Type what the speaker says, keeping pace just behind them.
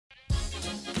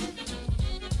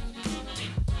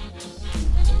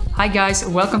Hi guys,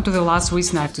 welcome to the last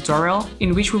Swiss knife tutorial,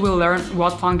 in which we will learn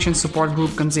what function support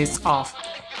group consists of.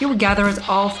 Here we gathered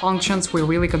all functions we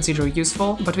really consider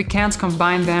useful, but we can't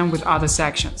combine them with other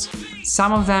sections.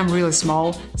 Some of them really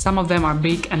small, some of them are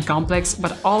big and complex,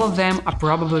 but all of them are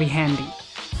probably handy.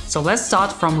 So let's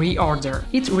start from reorder.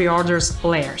 It reorders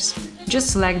layers. Just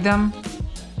select them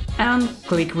and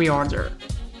click reorder,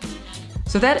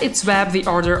 so that it swaps the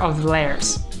order of the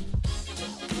layers.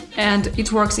 And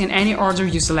it works in any order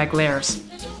you select layers.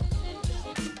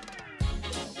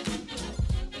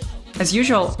 As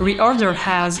usual, reorder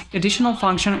has additional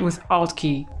function with Alt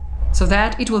key, so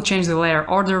that it will change the layer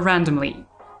order randomly.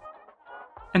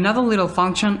 Another little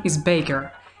function is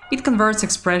baker. It converts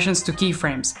expressions to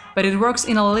keyframes, but it works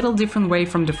in a little different way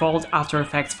from default After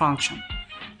Effects function.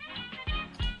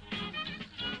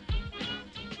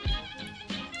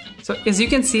 So as you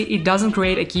can see, it doesn't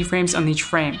create a keyframes on each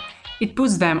frame. It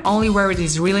puts them only where it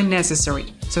is really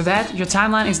necessary, so that your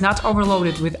timeline is not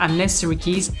overloaded with unnecessary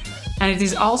keys, and it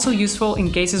is also useful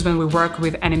in cases when we work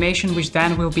with animation which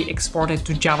then will be exported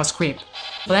to JavaScript.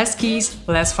 Less keys,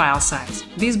 less file size.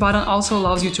 This button also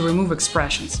allows you to remove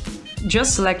expressions.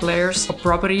 Just select layers or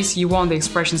properties you want the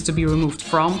expressions to be removed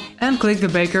from, and click the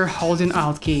baker holding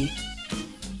Alt key.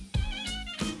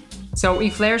 So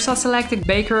if layers are selected,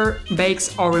 Baker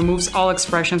bakes or removes all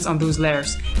expressions on those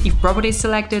layers. If property is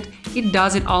selected, it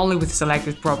does it only with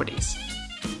selected properties.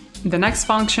 The next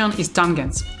function is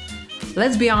tangents.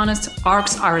 Let's be honest,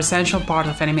 arcs are an essential part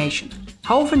of animation.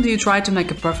 How often do you try to make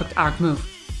a perfect arc move?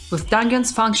 With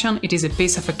tangents function, it is a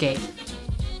piece of a cake.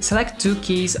 Select two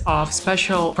keys of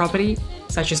special property,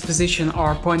 such as position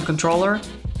or point controller,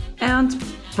 and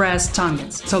press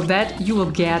tangents, so that you will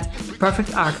get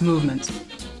perfect arc movement.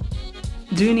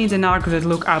 Do you need an arc that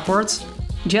looks upwards?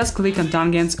 Just click on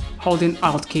tangents holding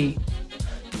Alt key.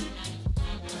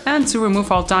 And to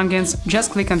remove all tangents,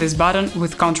 just click on this button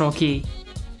with Ctrl key.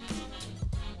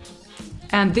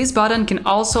 And this button can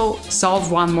also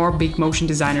solve one more big motion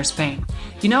designer's pain.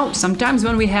 You know, sometimes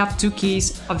when we have two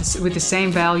keys with the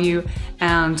same value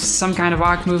and some kind of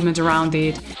arc movement around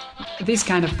it, this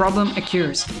kind of problem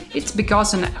occurs. It's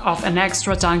because of an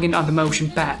extra tangent on the motion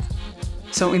path.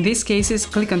 So in these cases,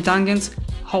 click on tangents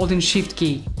holding Shift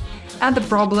key, and the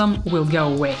problem will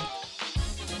go away.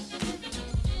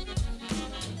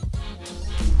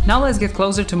 Now let's get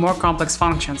closer to more complex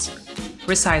functions.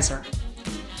 Resizer.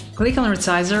 Click on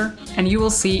Resizer and you will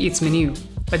see its menu.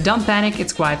 But don't panic,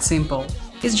 it's quite simple.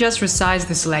 It's just resize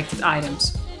the selected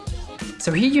items.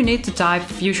 So here you need to type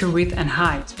future width and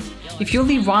height. If you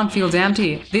leave one field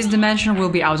empty, this dimension will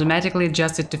be automatically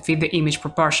adjusted to fit the image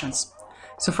proportions.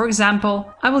 So for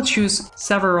example, I will choose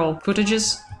several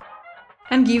footages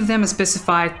and give them a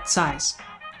specified size.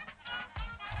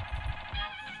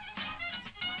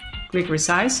 Click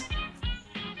Resize,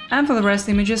 and for the rest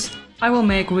images I will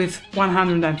make width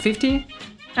 150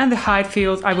 and the height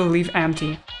field I will leave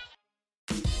empty.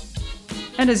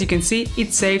 And as you can see,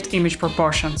 it saved image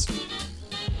proportions.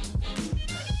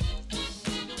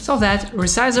 So that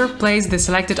Resizer places the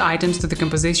selected items to the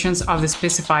compositions of the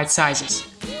specified sizes.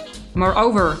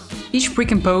 Moreover, each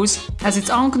precompose has its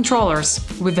own controllers,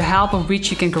 with the help of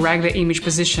which you can correct the image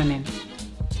positioning.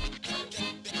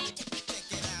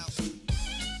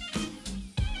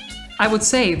 I would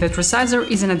say that Resizer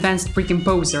is an advanced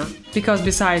precomposer, because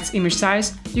besides image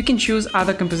size, you can choose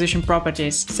other composition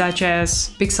properties, such as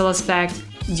pixel aspect,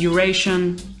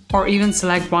 duration, or even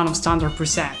select one of standard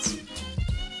presets.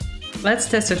 Let's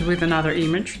test it with another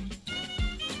image.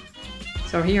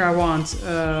 So here I want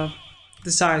the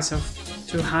size of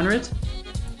 200,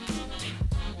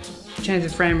 change the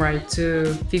frame rate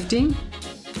to 15,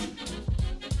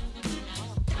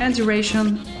 and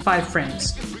duration 5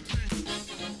 frames,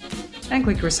 and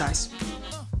click Resize.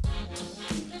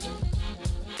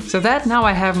 So that now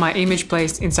I have my image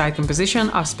placed inside composition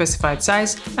of specified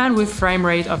size and with frame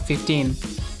rate of 15.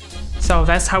 So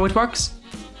that's how it works.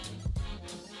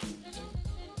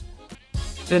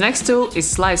 The next tool is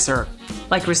Slicer.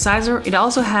 Like Resizer, it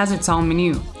also has its own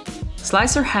menu.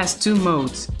 Slicer has two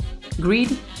modes,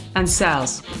 grid and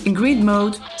cells. In grid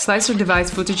mode, Slicer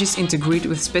divides footages into grid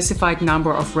with specified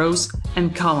number of rows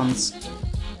and columns.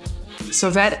 So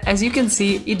that, as you can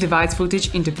see, it divides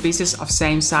footage into pieces of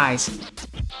same size.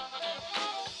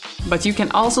 But you can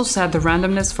also set the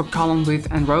randomness for column width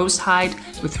and rows height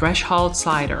with threshold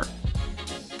slider.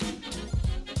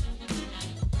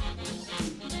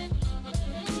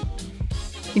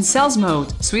 In cells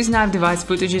mode, Swiss knife divides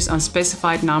footages on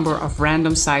specified number of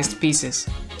random sized pieces.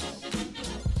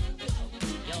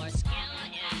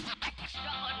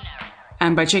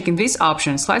 And by checking this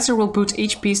option, Slicer will put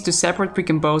each piece to separate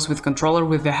pre-compose with controller,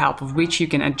 with the help of which you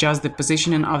can adjust the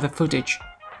positioning of the footage.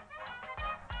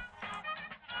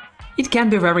 It can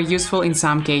be very useful in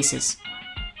some cases.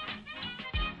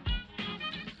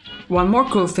 One more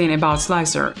cool thing about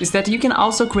Slicer is that you can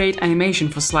also create animation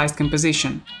for sliced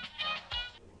composition.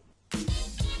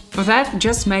 For that,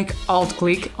 just make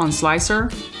Alt-click on Slicer.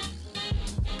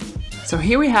 So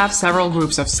here we have several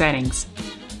groups of settings.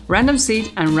 Random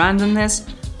seed and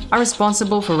randomness are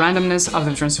responsible for randomness of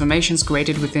the transformations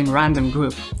created within random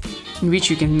group, in which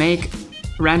you can make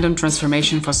random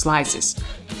transformation for slices.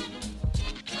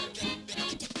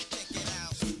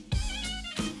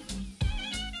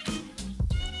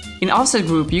 In offset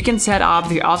group, you can set up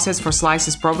the offsets for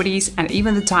slices properties and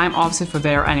even the time offset for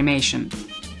their animation.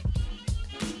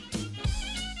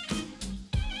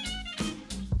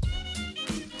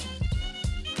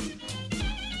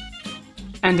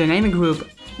 And dynamic group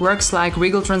works like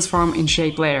wiggle transform in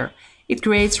shape layer. It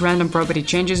creates random property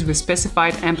changes with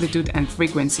specified amplitude and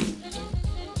frequency.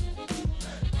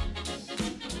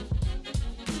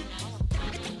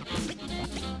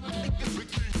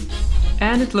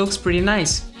 And it looks pretty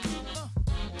nice.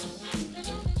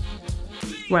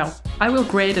 Well, I will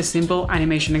create a simple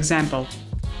animation example.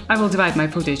 I will divide my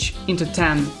footage into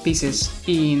 10 pieces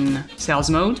in cells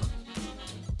mode,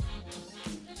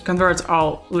 convert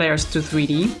all layers to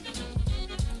 3D,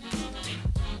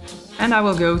 and I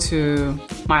will go to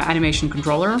my animation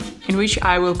controller, in which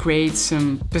I will create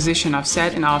some position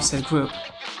offset and offset group.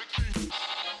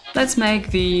 Let's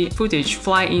make the footage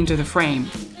fly into the frame,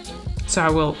 so I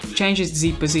will change its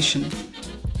Z position,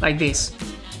 like this.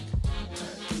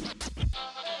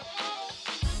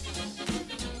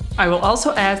 I will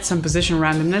also add some position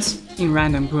randomness in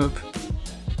random group.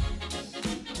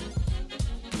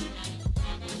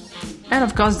 And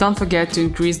of course, don't forget to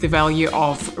increase the value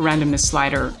of randomness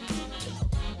slider.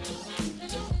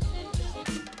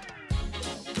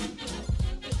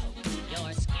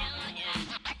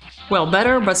 Well,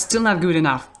 better, but still not good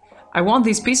enough. I want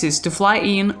these pieces to fly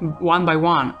in one by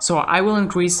one, so I will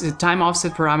increase the time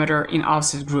offset parameter in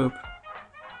offset group.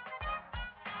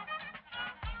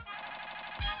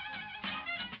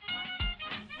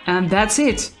 And that's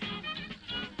it!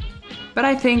 But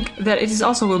I think that it is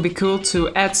also will be cool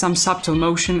to add some subtle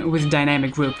motion with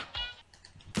dynamic group.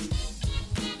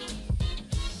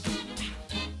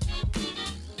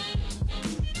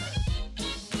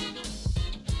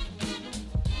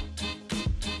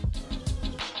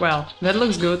 Well, that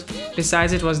looks good,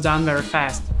 besides it was done very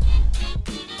fast.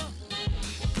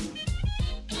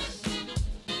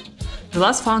 The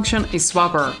last function is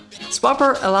Swapper.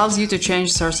 Swapper allows you to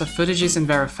change source of footages in a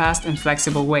very fast and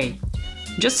flexible way.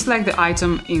 Just select the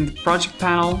item in the project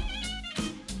panel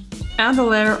and the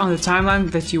layer on the timeline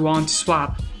that you want to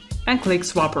swap, and click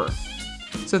Swapper,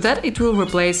 so that it will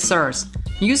replace source.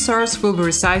 New source will be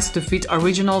resized to fit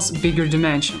original's bigger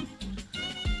dimension.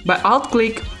 By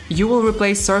Alt-click, you will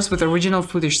replace source with original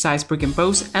footage size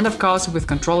pre-compose, and of course with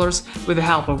controllers, with the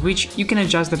help of which you can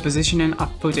adjust the positioning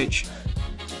of footage.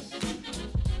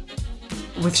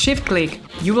 With Shift-click,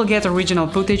 you will get original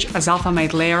footage as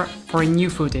alpha-mate layer for a new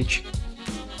footage.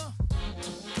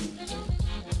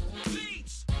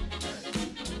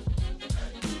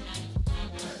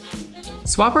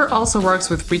 Swapper also works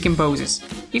with pre-composes.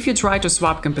 If you try to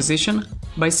swap composition,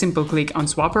 by simple click on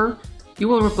Swapper, you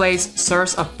will replace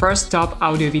source of first top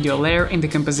audio-video layer in the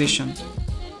composition.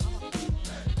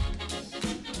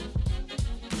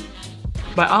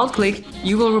 By Alt-click,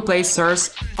 you will replace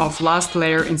source of last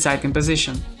layer inside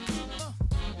composition.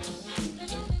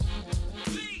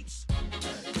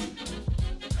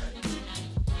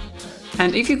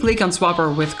 And if you click on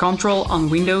Swapper with Ctrl on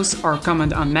Windows or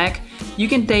Command on Mac, you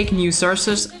can take new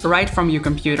sources right from your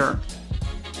computer.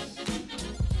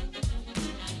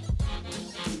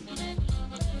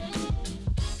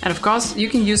 And of course, you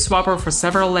can use Swapper for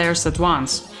several layers at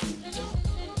once.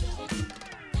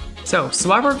 So,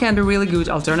 Swapper can be a really good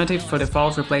alternative for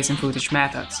default replacing footage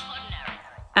methods.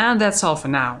 And that's all for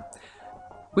now.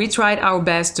 We tried our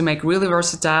best to make really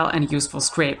versatile and useful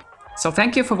script. So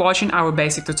thank you for watching our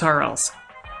basic tutorials.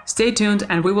 Stay tuned,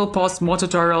 and we will post more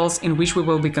tutorials in which we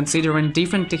will be considering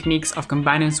different techniques of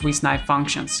combining Swiss knife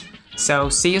functions. So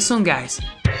see you soon, guys!